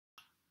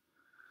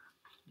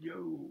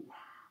Yo,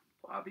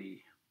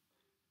 Bobby,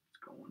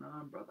 what's going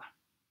on, brother?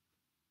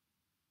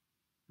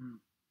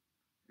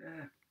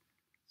 Yeah,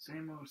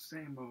 same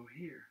old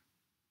here.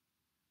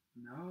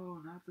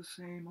 No, not the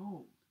same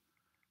old.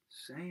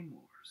 Same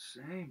more.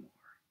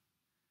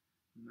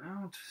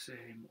 Mount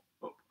same.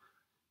 Oh,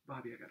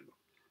 Bobby, I gotta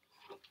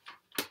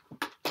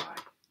go.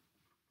 Bye.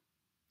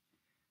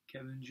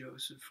 Kevin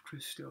Joseph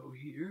Christo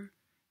here.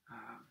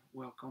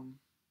 Welcome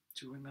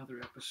to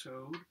another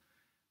episode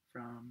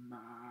from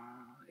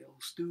El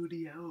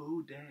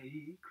Studio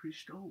de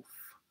Christophe.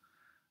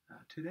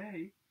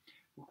 Today,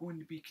 we're going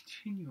to be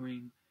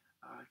continuing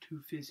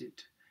to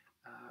visit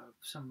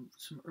some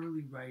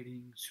early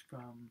writings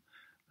from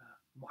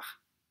moi.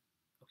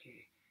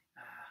 Okay,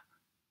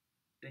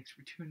 thanks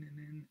for tuning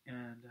in,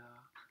 and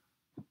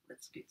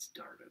let's get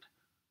started.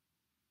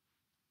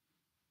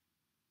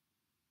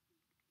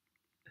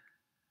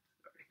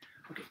 Sorry.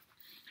 Okay,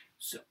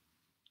 so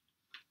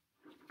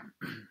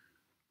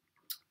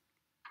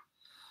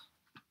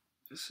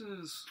this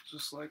is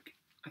just like,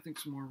 I think,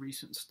 some more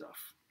recent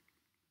stuff.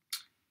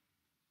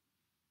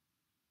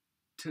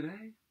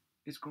 Today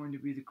is going to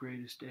be the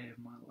greatest day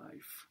of my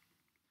life.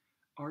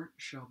 Art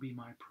shall be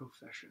my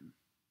profession.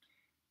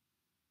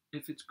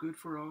 If it's good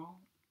for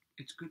all,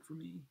 it's good for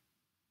me.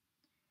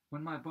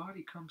 When my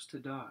body comes to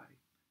die,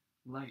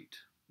 light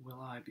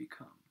will I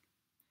become.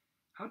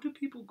 How do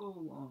people go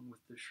along with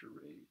this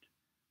charade?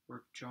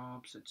 Work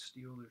jobs that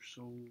steal their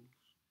souls,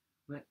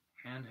 let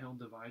handheld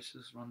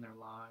devices run their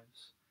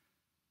lives,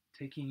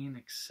 taking in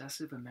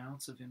excessive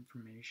amounts of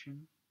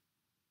information,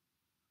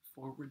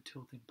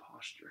 forward-tilting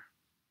posture.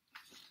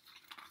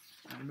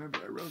 I remember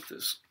I wrote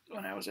this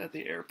when I was at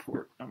the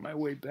airport on my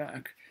way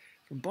back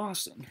from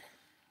Boston,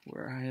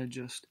 where I had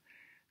just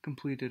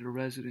completed a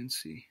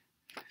residency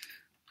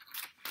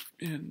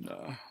in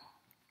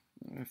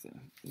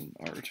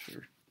art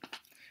or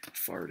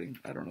farting.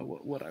 I don't know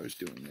what I was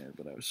doing there,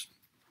 but I was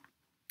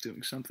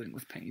doing something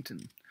with paint,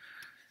 and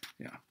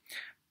yeah.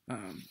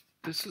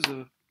 This is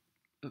a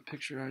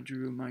picture I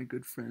drew of my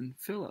good friend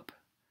Philip.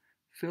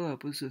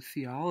 Philip was a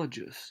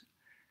theologist.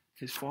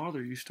 His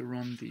father used to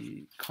run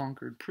the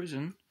Concord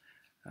prison.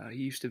 He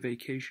used to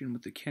vacation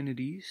with the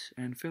Kennedys,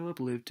 and Philip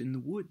lived in the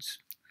woods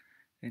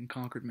in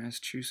Concord,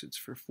 Massachusetts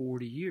for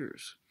 40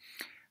 years.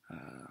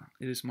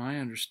 It is my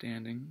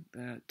understanding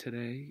that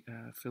today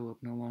Philip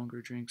no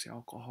longer drinks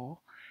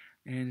alcohol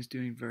and is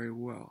doing very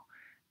well.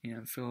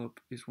 And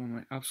Philip is one of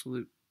my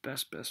absolute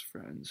best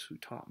friends who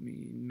taught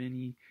me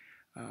many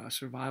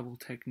survival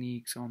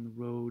techniques on the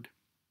road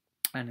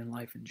and in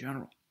life in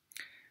general.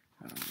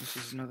 This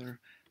is another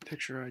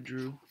picture I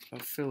drew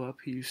of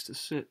Philip. He used to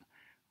sit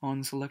on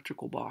this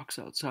electrical box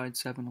outside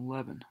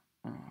 7-Eleven,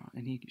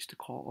 and he used to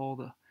call all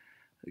the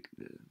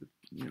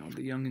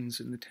youngins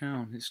in the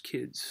town his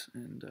kids,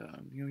 and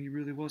he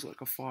really was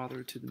like a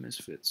father to the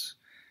misfits,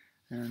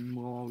 and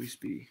will always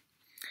be.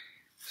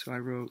 So I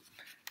wrote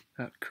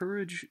that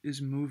courage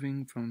is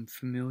moving from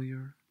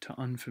familiar to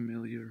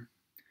unfamiliar,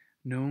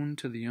 known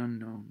to the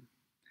unknown.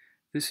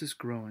 This is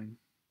growing,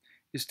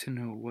 is to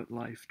know what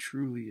life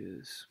truly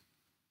is.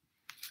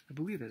 I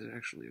believe that's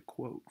actually a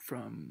quote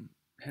from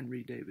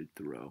Henry David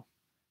Thoreau.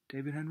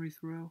 David Henry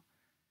Thoreau?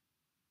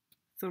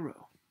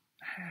 Thoreau.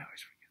 I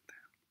always forget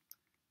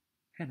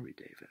that. Henry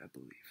David, I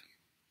believe.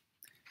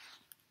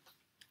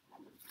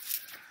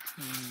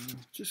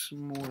 Just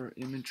some more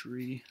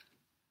imagery.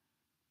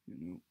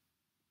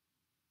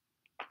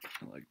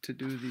 I like to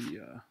do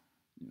the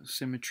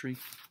symmetry.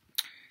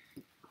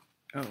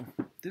 Oh,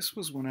 this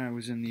was when I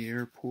was in the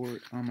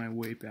airport on my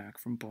way back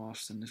from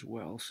Boston as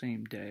well,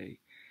 same day.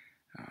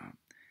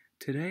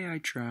 Today I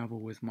travel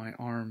with my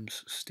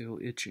arms still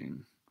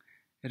itching.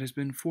 It has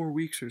been 4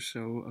 weeks or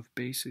so of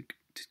basic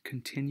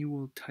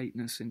continual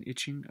tightness and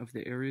itching of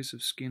the areas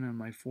of skin on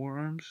my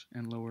forearms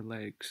and lower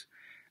legs.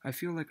 I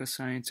feel like a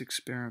science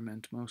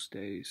experiment most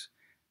days.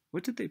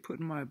 What did they put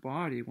in my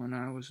body when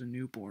I was a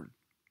newborn?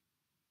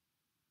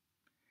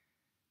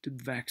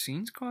 Did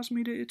vaccines cause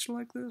me to itch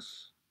like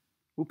this?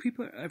 Will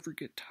people ever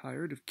get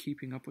tired of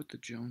keeping up with the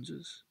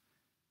Joneses?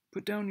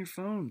 Put down your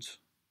phones.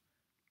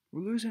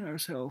 We're losing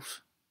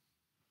ourselves.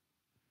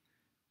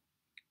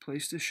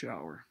 Place to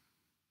shower,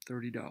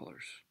 $30.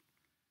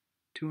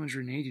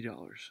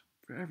 $280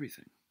 for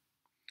everything.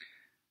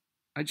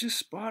 I just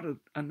spotted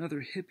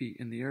another hippie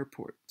in the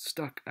airport,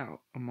 stuck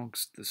out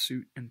amongst the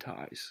suit and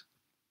ties.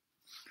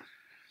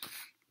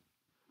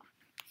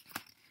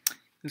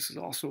 This is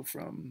also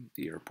from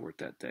the airport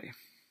that day.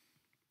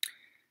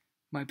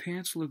 My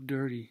pants look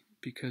dirty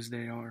because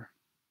they are.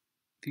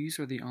 These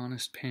are the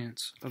honest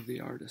pants of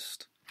the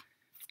artist.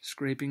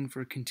 Scraping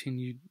for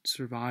continued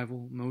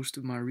survival, most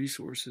of my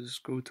resources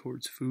go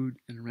towards food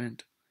and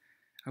rent.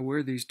 I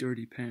wear these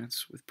dirty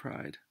pants with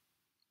pride.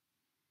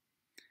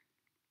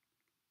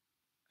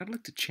 I'd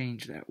like to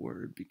change that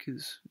word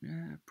because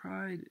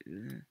pride,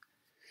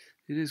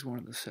 it is one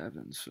of the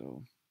 7,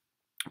 so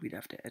we'd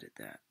have to edit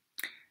that.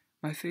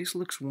 My face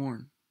looks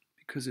worn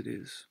because it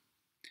is.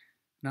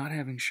 Not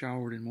having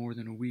showered in more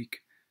than a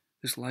week,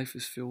 this life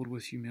is filled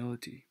with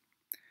humility.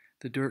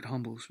 The dirt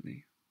humbles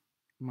me.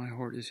 My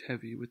heart is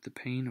heavy with the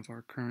pain of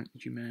our current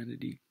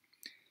humanity.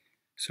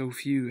 So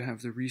few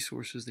have the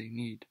resources they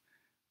need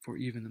for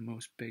even the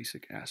most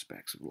basic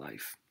aspects of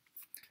life.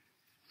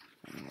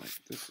 And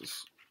this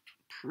is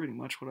pretty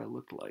much what I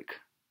looked like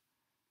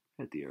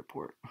at the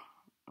airport.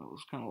 I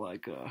was kind of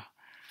like a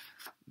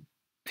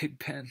pig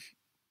pen.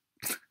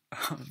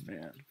 Oh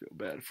man, I feel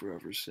bad for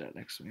whoever sat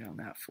next to me on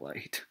that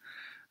flight.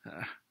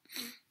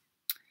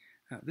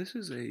 This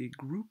is a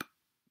group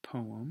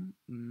poem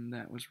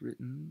that was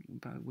written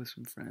with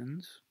some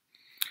friends.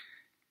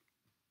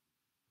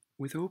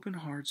 With open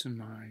hearts and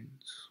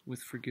minds,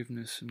 with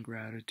forgiveness and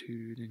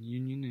gratitude, and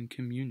union and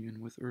communion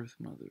with Earth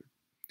Mother,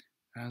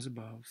 as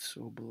above,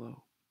 so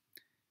below.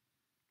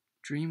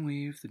 Dream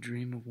weave the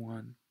dream of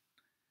one,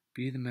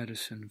 be the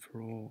medicine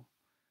for all,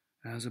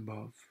 as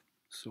above,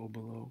 so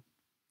below.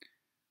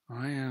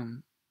 I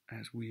am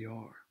as we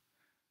are,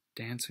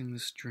 dancing the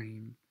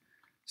stream,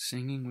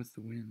 singing with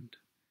the wind.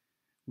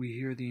 We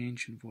hear the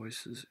ancient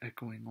voices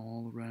echoing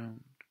all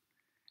around.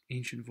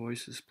 Ancient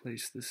voices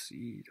place the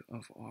seed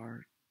of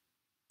our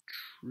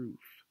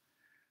truth,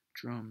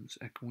 drums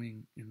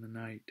echoing in the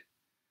night.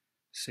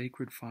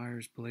 Sacred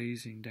fires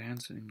blazing,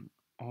 dancing,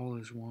 all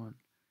is one.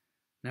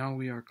 Now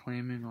we are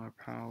claiming our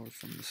power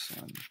from the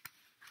sun.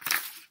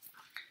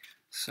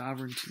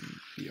 Sovereignty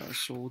be our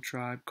soul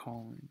tribe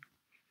calling,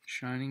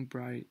 shining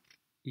bright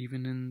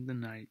even in the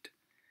night,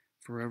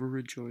 forever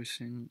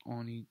rejoicing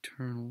on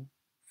eternal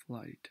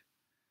flight.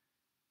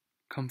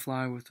 Come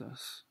fly with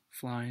us,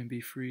 fly and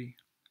be free,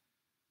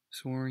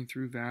 soaring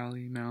through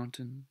valley,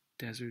 mountain,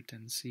 desert,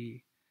 and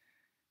sea.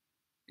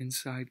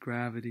 Inside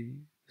gravity,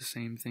 the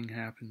same thing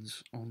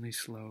happens, only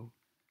slow,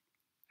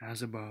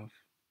 as above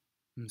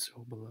and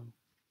so below.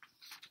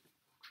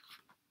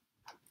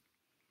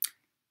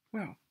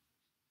 Well,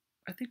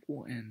 I think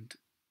we'll end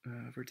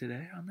for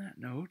today on that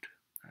note.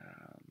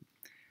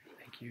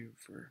 Thank you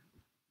for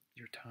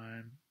your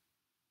time,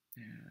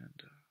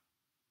 and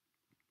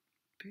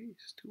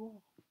peace to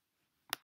all.